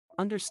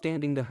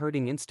Understanding the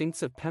herding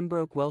instincts of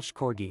Pembroke Welsh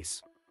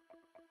Corgis.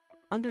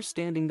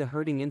 Understanding the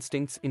herding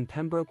instincts in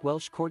Pembroke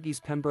Welsh Corgis.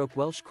 Pembroke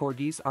Welsh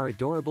Corgis are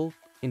adorable,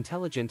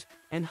 intelligent,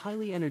 and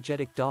highly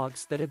energetic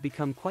dogs that have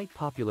become quite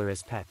popular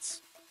as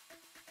pets.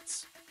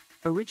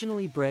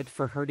 Originally bred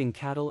for herding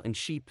cattle and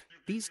sheep,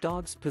 these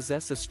dogs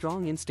possess a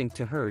strong instinct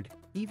to herd,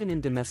 even in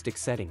domestic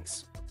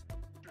settings.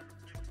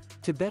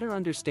 To better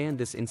understand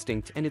this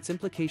instinct and its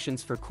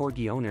implications for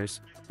Corgi owners,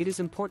 it is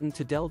important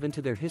to delve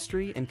into their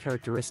history and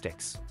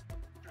characteristics.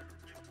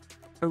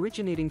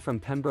 Originating from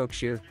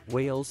Pembrokeshire,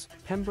 Wales,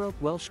 Pembroke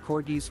Welsh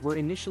Corgis were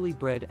initially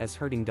bred as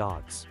herding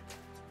dogs.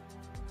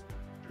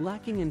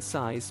 Lacking in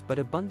size but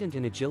abundant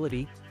in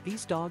agility,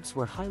 these dogs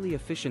were highly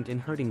efficient in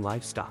herding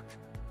livestock.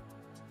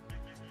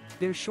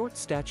 Their short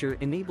stature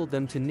enabled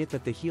them to nip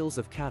at the heels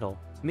of cattle,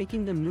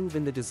 making them move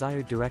in the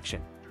desired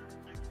direction.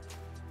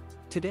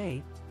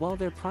 Today, while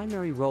their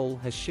primary role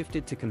has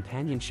shifted to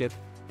companionship,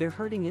 their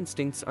herding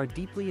instincts are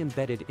deeply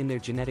embedded in their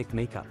genetic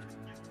makeup.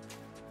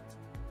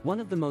 One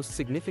of the most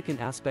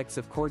significant aspects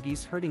of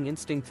Corgis' herding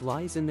instinct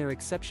lies in their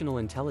exceptional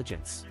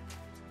intelligence.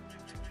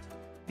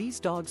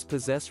 These dogs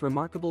possess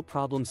remarkable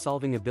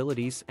problem-solving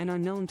abilities and are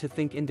known to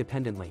think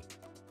independently.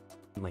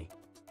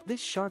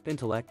 This sharp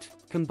intellect,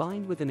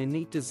 combined with an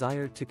innate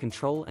desire to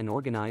control and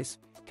organize,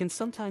 can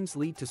sometimes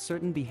lead to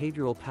certain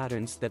behavioral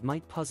patterns that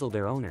might puzzle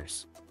their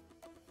owners.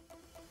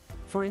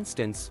 For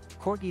instance,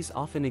 Corgis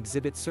often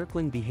exhibit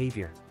circling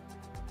behavior.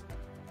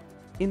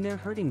 In their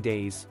herding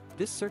days,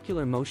 this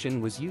circular motion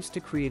was used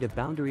to create a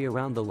boundary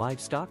around the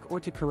livestock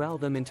or to corral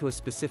them into a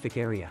specific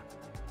area.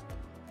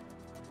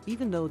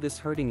 Even though this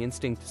herding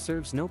instinct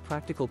serves no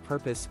practical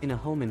purpose in a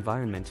home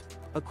environment,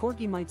 a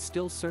Corgi might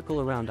still circle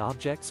around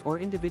objects or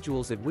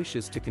individuals it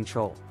wishes to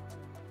control.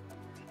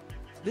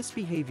 This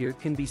behavior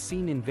can be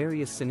seen in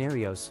various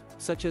scenarios,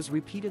 such as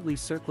repeatedly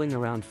circling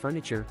around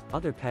furniture,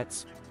 other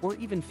pets, or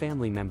even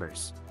family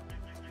members.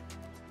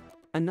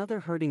 Another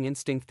herding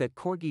instinct that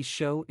Corgis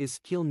show is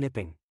heel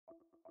nipping.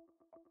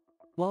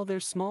 While their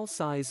small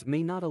size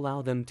may not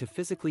allow them to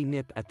physically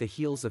nip at the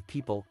heels of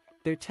people,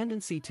 their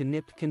tendency to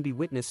nip can be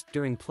witnessed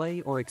during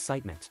play or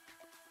excitement.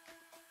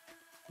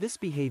 This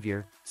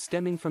behavior,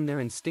 stemming from their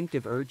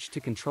instinctive urge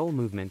to control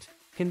movement,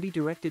 can be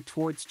directed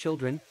towards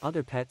children,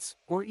 other pets,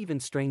 or even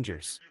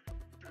strangers.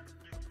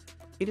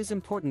 It is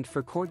important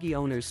for Corgi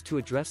owners to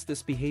address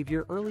this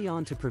behavior early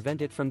on to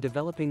prevent it from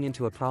developing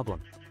into a problem.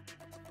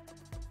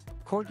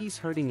 Corgis'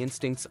 herding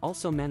instincts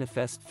also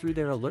manifest through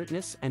their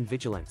alertness and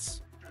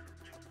vigilance.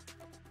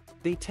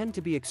 They tend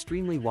to be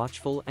extremely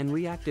watchful and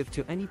reactive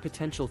to any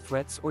potential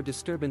threats or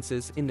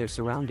disturbances in their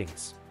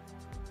surroundings.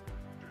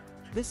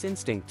 This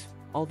instinct,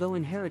 although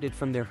inherited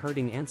from their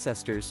herding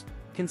ancestors,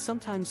 can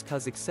sometimes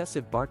cause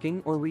excessive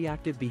barking or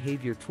reactive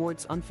behavior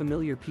towards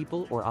unfamiliar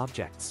people or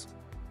objects.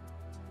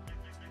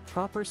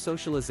 Proper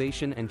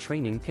socialization and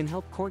training can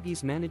help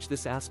Corgis manage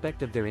this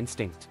aspect of their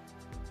instinct.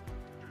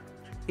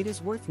 It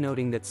is worth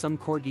noting that some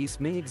Corgis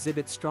may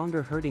exhibit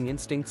stronger herding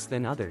instincts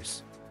than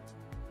others.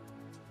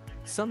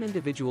 Some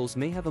individuals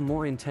may have a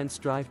more intense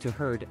drive to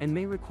herd and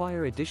may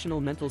require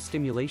additional mental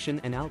stimulation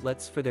and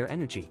outlets for their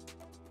energy.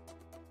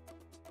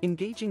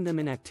 Engaging them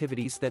in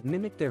activities that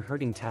mimic their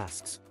herding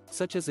tasks,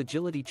 such as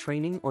agility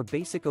training or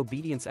basic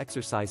obedience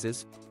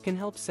exercises, can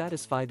help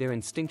satisfy their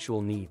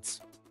instinctual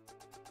needs.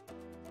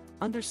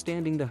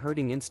 Understanding the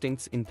herding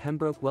instincts in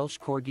Pembroke Welsh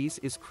Corgis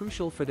is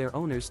crucial for their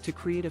owners to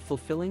create a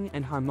fulfilling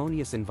and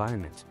harmonious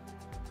environment.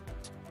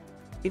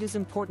 It is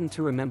important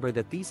to remember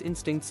that these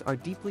instincts are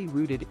deeply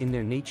rooted in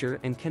their nature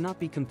and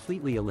cannot be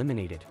completely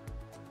eliminated.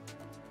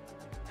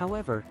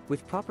 However,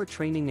 with proper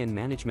training and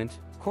management,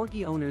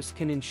 Corgi owners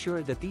can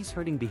ensure that these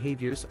herding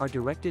behaviors are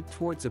directed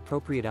towards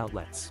appropriate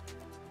outlets.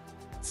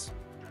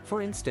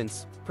 For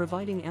instance,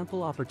 providing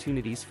ample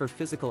opportunities for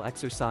physical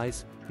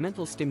exercise,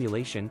 mental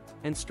stimulation,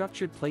 and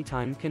structured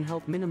playtime can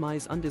help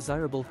minimize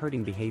undesirable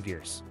herding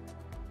behaviors.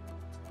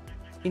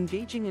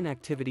 Engaging in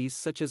activities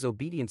such as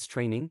obedience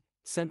training,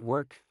 scent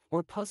work,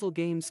 or puzzle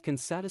games can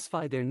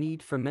satisfy their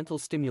need for mental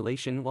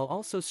stimulation while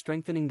also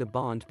strengthening the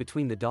bond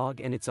between the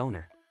dog and its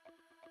owner.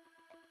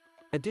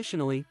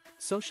 Additionally,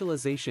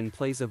 socialization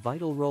plays a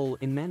vital role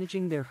in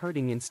managing their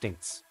herding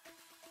instincts.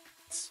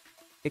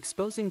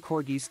 Exposing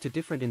Corgis to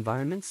different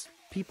environments,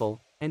 people,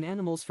 and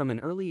animals from an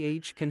early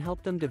age can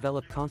help them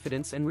develop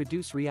confidence and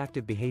reduce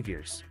reactive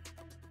behaviors.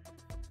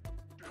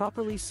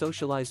 Properly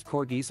socialized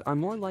Corgis are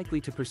more likely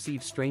to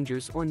perceive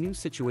strangers or new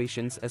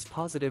situations as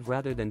positive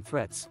rather than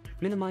threats,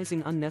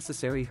 minimizing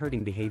unnecessary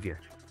herding behavior.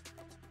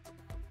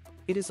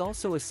 It is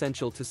also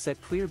essential to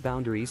set clear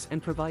boundaries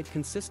and provide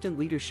consistent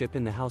leadership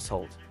in the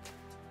household.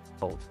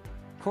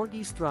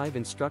 Corgis thrive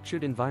in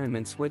structured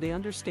environments where they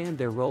understand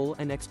their role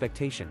and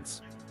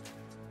expectations.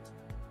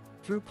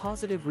 Through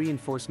positive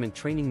reinforcement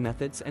training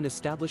methods and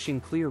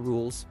establishing clear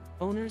rules,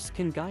 owners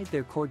can guide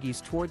their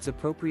Corgis towards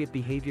appropriate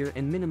behavior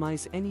and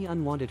minimize any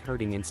unwanted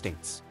herding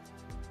instincts.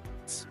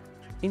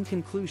 In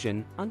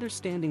conclusion,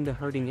 understanding the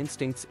herding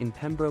instincts in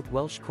Pembroke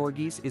Welsh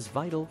Corgis is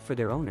vital for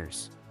their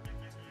owners.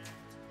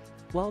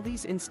 While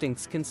these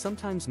instincts can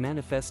sometimes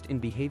manifest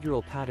in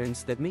behavioral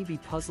patterns that may be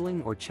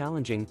puzzling or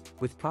challenging,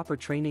 with proper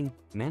training,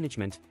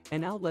 management,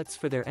 and outlets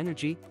for their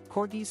energy,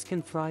 Corgis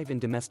can thrive in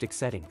domestic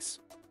settings.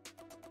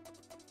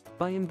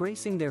 By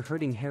embracing their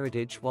herding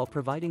heritage while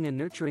providing a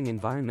nurturing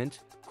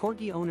environment,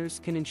 Corgi owners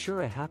can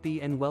ensure a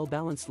happy and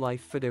well-balanced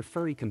life for their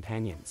furry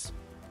companions.